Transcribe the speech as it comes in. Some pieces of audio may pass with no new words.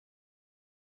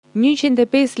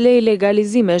105 leje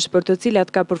legalizimesh për të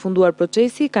cilat ka përfunduar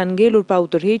procesi kanë ngelur pa u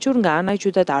tërhequr nga ana e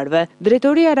qytetarëve.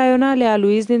 Drejtoria rajonale e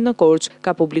Aluiznit në Korçë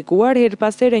ka publikuar her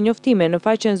pas here njoftime në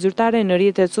faqen zyrtare në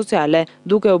rrjetet sociale,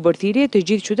 duke u bërë thirrje të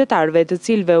gjithë qytetarëve të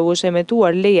cilëve u është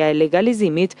emetuar leja e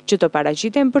legalizimit që të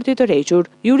paraqiten për t'i tërhequr.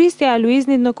 Juristi e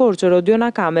Aluiznit në Korçë,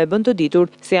 Rodiona Kame, bën të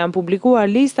ditur se janë publikuar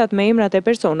listat me emrat e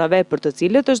personave për të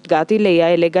cilët është gati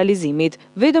leja e legalizimit.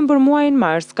 Vetëm për muajin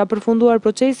mars ka përfunduar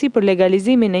procesi për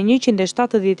legalizimin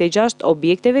 176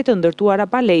 objekteve të ndërtuara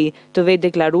pa lejë, të vetë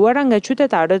deklaruara nga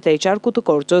qytetarët e qarkut të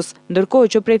Korçës,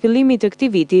 ndërkohë që prej fillimit të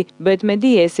këtij viti bëhet me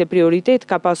dije se prioritet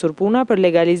ka pasur puna për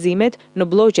legalizimet në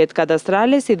bloqet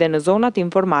kadastrale si dhe në zonat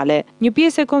informale. Një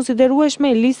pjesë e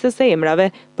konsiderueshme e listës së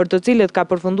emrave për të cilët ka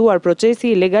përfunduar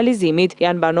procesi i legalizimit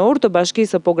janë banorë të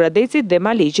Bashkisë së Pogradecit dhe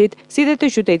Maliqit, si dhe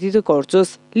të qytetit të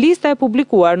Korçës. Lista e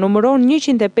publikuar numëron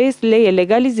 105 leje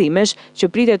legalizimesh që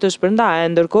pritet të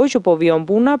shpërndahen, ndërkohë që po vijon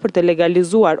puna për të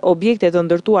legalizuar objekte të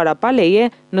ndërtuara pa leje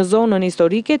në zonën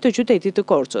historike të qytetit të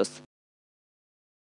Korçës.